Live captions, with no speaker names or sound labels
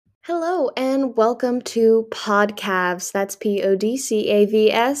Hello and welcome to Podcavs. That's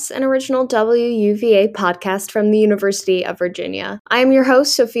Podcavs, an original WUVA podcast from the University of Virginia. I am your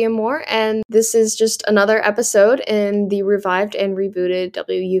host, Sophia Moore, and this is just another episode in the revived and rebooted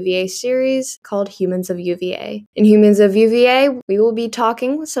WUVA series called Humans of UVA. In Humans of UVA, we will be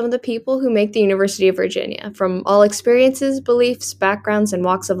talking with some of the people who make the University of Virginia. From all experiences, beliefs, backgrounds, and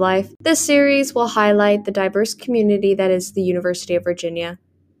walks of life, this series will highlight the diverse community that is the University of Virginia.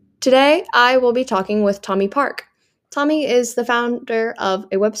 Today, I will be talking with Tommy Park. Tommy is the founder of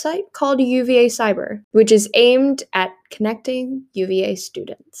a website called UVA Cyber, which is aimed at connecting UVA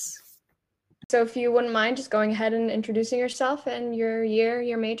students. So if you wouldn't mind just going ahead and introducing yourself and your year,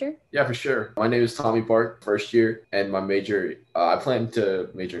 your major? Yeah, for sure. My name is Tommy Park, first year, and my major, I plan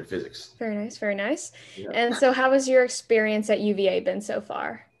to major in physics. Very nice, very nice. Yeah. And so how has your experience at UVA been so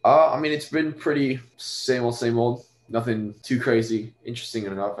far? It's been pretty same old. Nothing too crazy. Interesting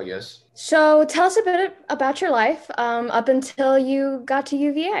enough, I guess. So tell us a bit about your life up until you got to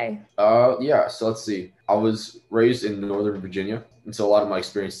UVA. So let's see. I was raised in Northern Virginia, and so a lot of my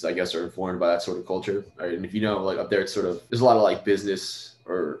experiences, I guess, are informed by that sort of culture. Right? And if you know, like up there, it's sort of, there's a lot of like business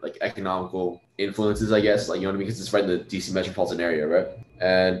or like economical influences, I guess, like, you know what I mean? Because it's right in the DC metropolitan area, right?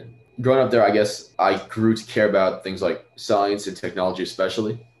 And growing up there, I guess I grew to care about things like science and technology,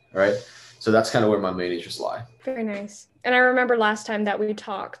 especially, right? So that's kind of where my main interests lie. Very nice. And I remember last time that we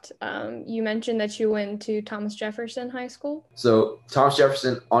talked, you mentioned that you went to Thomas Jefferson High School. So Thomas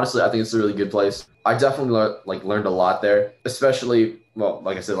Jefferson, honestly, I think it's a really good place. I definitely learned a lot there, especially, well,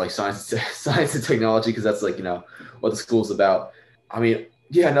 like I said, like science and technology, because that's like, you know, what the school's about. I mean,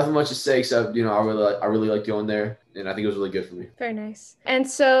 yeah, nothing much to say except, you know, I really like going there, and I think it was really good for me. Very nice. And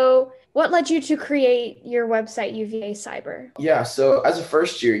so what led you to create your website, UVA Cyber? Yeah, so as a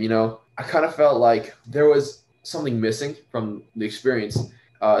first year, you know, I kind of felt like there was something missing from the experience,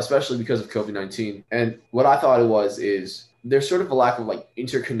 especially because of COVID-19. And what I thought it was is there's sort of a lack of like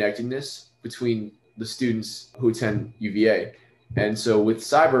interconnectedness between the students who attend UVA. And so with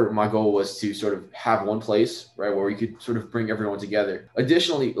cyber, my goal was to sort of have one place, right, where we could sort of bring everyone together.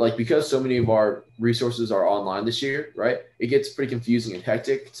 Additionally, like because so many of our resources are online this year, right, it gets pretty confusing and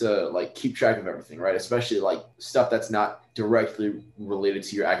hectic to like keep track of everything, right, especially like stuff that's not directly related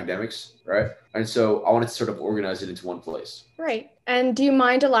to your academics, right? And so I wanted to sort of organize it into one place. Right. And do you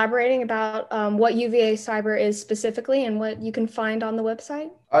mind elaborating about what UVA Cyber is specifically and what you can find on the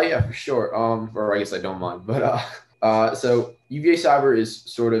website? Oh, yeah, for sure. Or I guess I don't mind, but so UVA Cyber is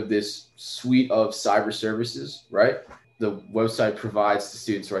sort of this suite of cyber services, right? The website provides to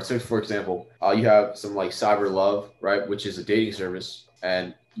students, right? So for example, you have some like Cyber Love, right? Which is a dating service,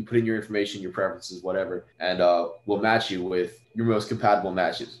 and you put in your information, your preferences, whatever, and we'll match you with your most compatible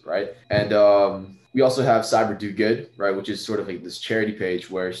matches, right? And we also have Cyber Do Good, right, which is sort of like this charity page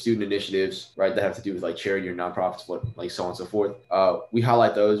where student initiatives, right, that have to do with like charity or nonprofits, what like so on and so forth. We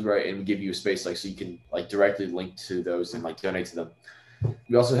highlight those, right, and we give you a space like so you can like directly link to those and like donate to them.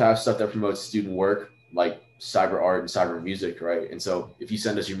 We also have stuff that promotes student work, like cyber art and cyber music, right? And so if you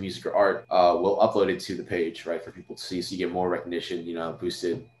send us your music or art, we'll upload it to the page, right, for people to see, so you get more recognition, you know,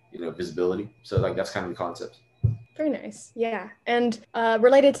 boosted, you know, visibility. So like that's kind of the concept. Very nice. Yeah. And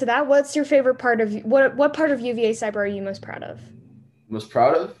related to that, what's your favorite part of what part of UVA Cyber are you most proud of? Most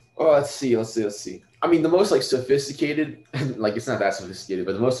proud of? Oh, let's see. I mean, the most like sophisticated, like it's not that sophisticated,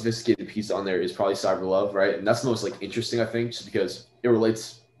 but the most sophisticated piece on there is probably Cyber Love, right? And that's the most like interesting, I think, just because it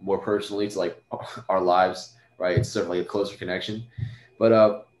relates more personally to like our lives, right? It's sort of like a closer connection.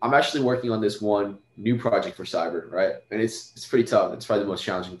 But I'm actually working on this one new project for cyber, right? And it's pretty tough. It's probably the most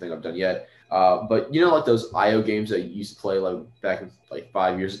challenging thing I've done yet. But you know, like those IO games that you used to play like back like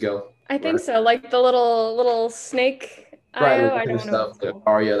 5 years ago. I think so, like the little snake Right, IO. like that I kind don't of know what stuff, it's like called.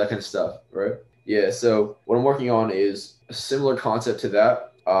 Aria, that kind of stuff, right? Yeah. So what I'm working on is a similar concept to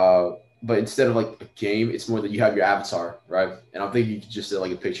that, but instead of like a game, it's more that you have your avatar, right? And I'm thinking you could just set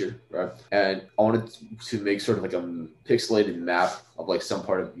like a picture, right? And I wanted to make sort of like a pixelated map of like some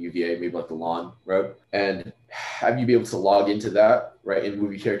part of UVA, maybe like the lawn, right? And have you be able to log into that, right, and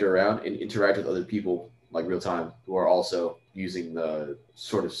move your character around and interact with other people like real time who are also using the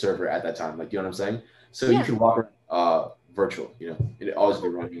sort of server at that time. Like, you know what I'm saying? So Yeah. you can walk around virtual, you know, and it always be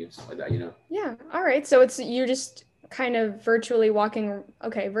running and stuff like that, you know? Yeah. All right. So it's you just kind of virtually walking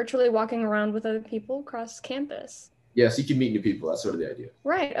around with other people across campus. Yeah, so you can meet new people. That's sort of the idea.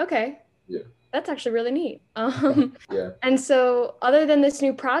 Right. Okay. Yeah. That's actually really neat. Yeah. And so other than this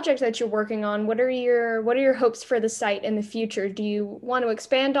new project that you're working on, what are your hopes for the site in the future? Do you want to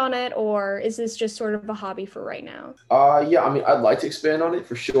expand on it, or is this just sort of a hobby for right now? Yeah, I mean, I'd like to expand on it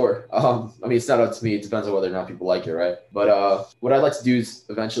for sure. I mean, it's not up to me. It depends on whether or not people like it, right? But what I'd like to do is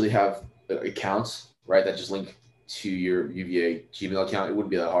eventually have accounts, right, that just link to your UVA Gmail account. It wouldn't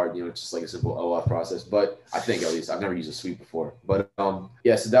be that hard, it's just like a simple OAuth process. But I think at least I've never used a suite before. But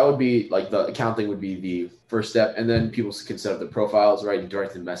yeah, so that would be like the account thing would be the first step, and then people can set up their profiles, right, and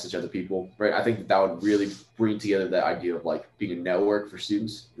directly message other people, right? I think that would really bring together that idea of like being a network for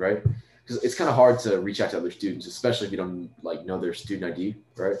students, right? Because it's kind of hard to reach out to other students, especially if you don't like know their student ID,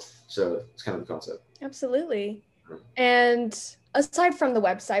 right? So it's kind of the concept. Absolutely. And aside from the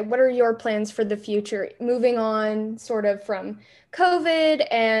website, what are your plans for the future, moving on sort of from COVID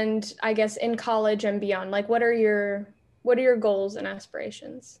and I guess in college and beyond? Like what are your goals and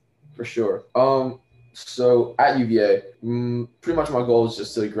aspirations? For sure. So at UVA, pretty much my goal is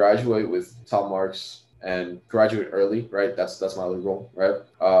just to graduate with top marks and graduate early, right? That's my other goal, right?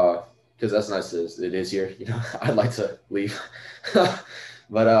 Because as nice as it is here, I'd like to leave.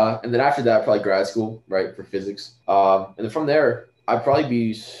 But and then after that, probably grad school, right, for physics. And then from there, I'd probably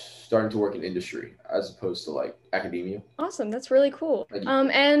be starting to work in industry as opposed to like academia. Awesome. That's really cool.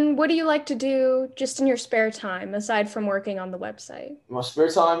 And what do you like to do just in your spare time aside from working on the website? In my spare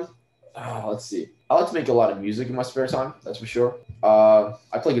time, let's see. I like to make a lot of music in my spare time. That's for sure.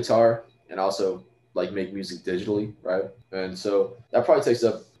 I play guitar and also like make music digitally, right? And so that probably takes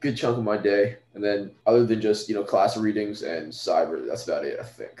up a good chunk of my day. And then other than just, class readings and cyber, that's about it, I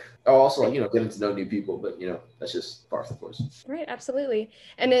think. Oh, also like, getting to know new people, but that's just par for the course. Right, absolutely.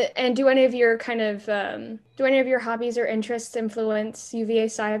 And do any of your hobbies or interests influence UVA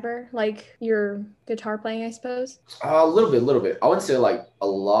Cyber, like your guitar playing, I suppose? A little bit. I wouldn't say like a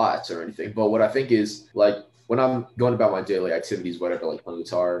lot or anything, but what I think is like when I'm going about my daily activities, whatever, like playing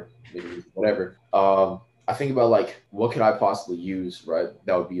guitar, maybe whatever, I think about like what could I possibly use, right?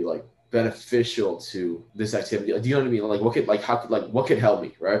 That would be like beneficial to this activity. Like, do you know what I mean? Like what could help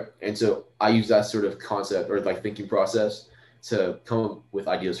me, right? And so I use that sort of concept or like thinking process to come up with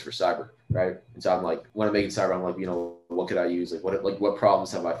ideas for cyber, right? And so I'm like, when I'm making cyber, I'm like, what could I use? Like what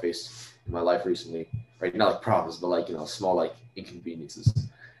problems have I faced in my life recently? Right? Not like problems, but like, small like inconveniences.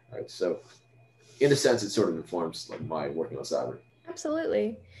 Right. So in a sense, it sort of informs like my working on cyber.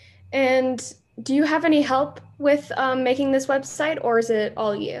 Absolutely. And do you have any help with making this website, or is it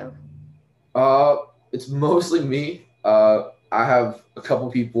all you? It's mostly me. I have a couple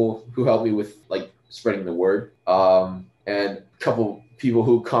people who help me with like spreading the word. And a couple people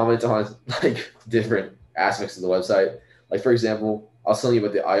who comment on like different aspects of the website. Like for example, I was telling you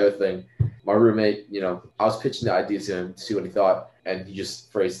about the IO thing. My roommate, I was pitching the idea to him to see what he thought, and he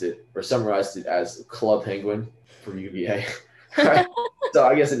just phrased it or summarized it as Club Penguin for UVA. Right? So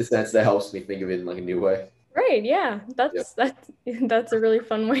I guess in a sense that helps me think of it in like a new way. Right, yeah. That's a really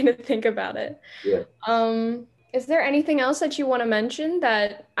fun way to think about it. Yeah. Is there anything else that you want to mention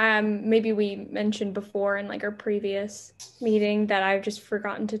that maybe we mentioned before in like our previous meeting that I've just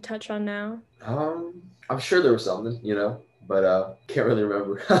forgotten to touch on now? I'm sure there was something, but can't really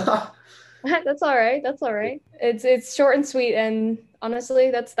remember. That's all right. That's all right. It's short and sweet, and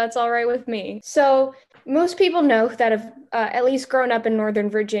honestly, that's all right with me. So most people know that have at least grown up in Northern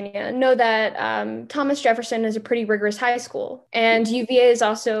Virginia know that Thomas Jefferson is a pretty rigorous high school, and UVA is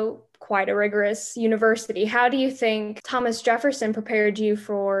also quite a rigorous university. How do you think Thomas Jefferson prepared you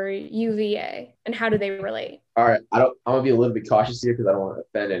for UVA, and how do they relate? All right, I'm gonna be a little bit cautious here because I don't want to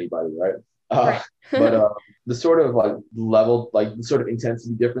offend anybody, right? Right. But the sort of like level, like the sort of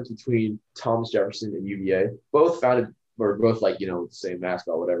intensity difference between Thomas Jefferson and UVA, both founded or both like the same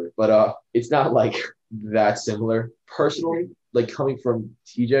mascot, whatever. But it's not like that similar. Personally, like coming from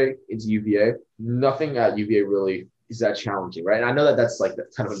TJ into UVA, nothing at UVA really is that challenging, right? And I know that that's like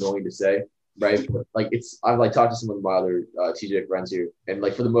kind of annoying to say, right? But like I've like talked to some of my other TJ friends here, and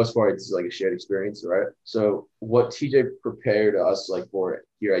like for the most part, it's like a shared experience, right? So what TJ prepared us like for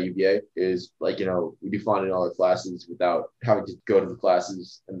here at UVA is like we do fun in all our classes without having to go to the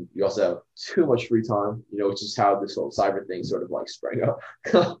classes, and we also have too much free time, which is how this whole cyber thing sort of like sprang up.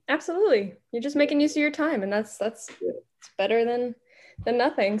 Absolutely, you're just making use of your time, and that's Yeah. it's better than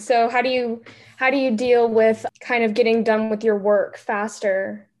nothing. So how do you deal with kind of getting done with your work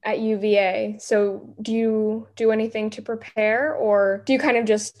faster at UVA? So do you do anything to prepare, or do you kind of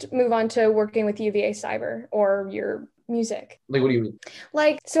just move on to working with UVA Cyber or your music? Like, what do you mean?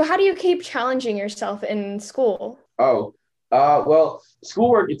 Like, so how do you keep challenging yourself in school? Oh, Well,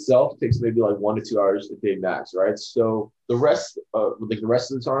 schoolwork itself takes maybe like 1 to 2 hours a day max, right? So the rest of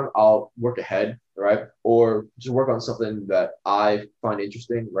the time, I'll work ahead, right? Or just work on something that I find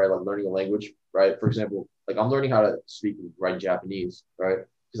interesting, right? Like learning a language, right? For example, like I'm learning how to speak and write Japanese, right?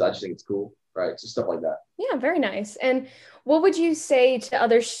 Because I just think it's cool, right? So stuff like that. Yeah, very nice. And what would you say to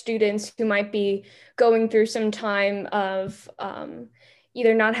other students who might be going through some time of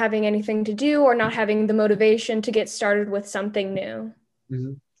either not having anything to do or not having the motivation to get started with something new?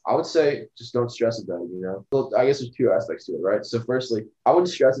 hmm I would say just don't stress about it, you know? Well, I guess there's two aspects to it, right? So firstly, I wouldn't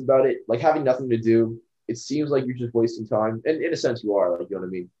stress about it. Like having nothing to do, it seems like you're just wasting time. And in a sense you are, like you know what I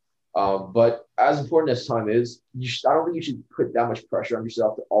mean? But as important as time is, I don't think you should put that much pressure on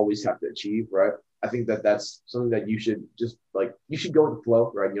yourself to always have to achieve, right? I think that that's something that you should just like you should go with the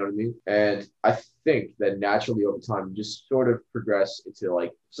flow, right? You know what I mean? And I think that naturally over time you just sort of progress into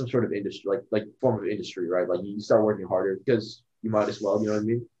like some sort of industry, like form of industry, right? Like you start working harder because you might as well, you know what I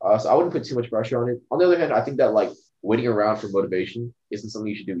mean? So I wouldn't put too much pressure on it. On the other hand, I think that like waiting around for motivation isn't something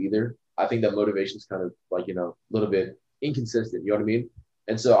you should do either. I think that motivation is kind of like a little bit inconsistent. You know what I mean?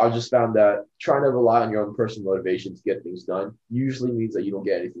 And so I just found that trying to rely on your own personal motivation to get things done usually means that you don't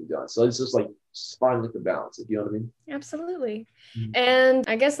get anything done. So it's just like finding like the balance. Like, you know what I mean? Absolutely. Mhm. And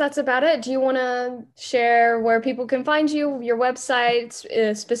I guess that's about it. Do you want to share where people can find you, your website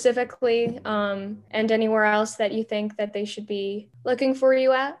specifically, and anywhere else that you think that they should be looking for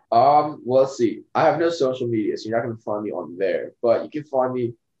you at? Well, let's see. I have no social media, so you're not gonna find me on there. But you can find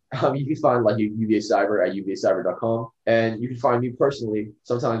me. You can find like UVA Cyber at uvacyber.com, and you can find me personally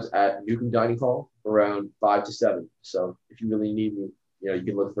sometimes at Newcomb Dining Hall around 5 to 7. So if you really need me, you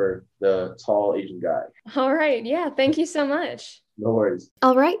can look for the tall Asian guy. All right. Yeah. Thank you so much. No worries.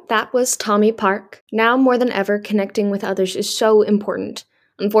 All right, that was Tommy Park. Now more than ever, connecting with others is so important.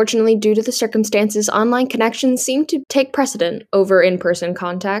 Unfortunately, due to the circumstances, online connections seem to take precedent over in person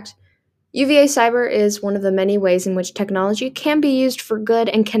contact. UVA Cyber is one of the many ways in which technology can be used for good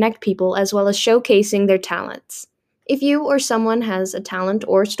and connect people as well as showcasing their talents. If you or someone has a talent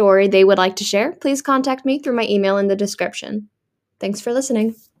or story they would like to share, please contact me through my email in the description. Thanks for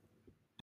listening.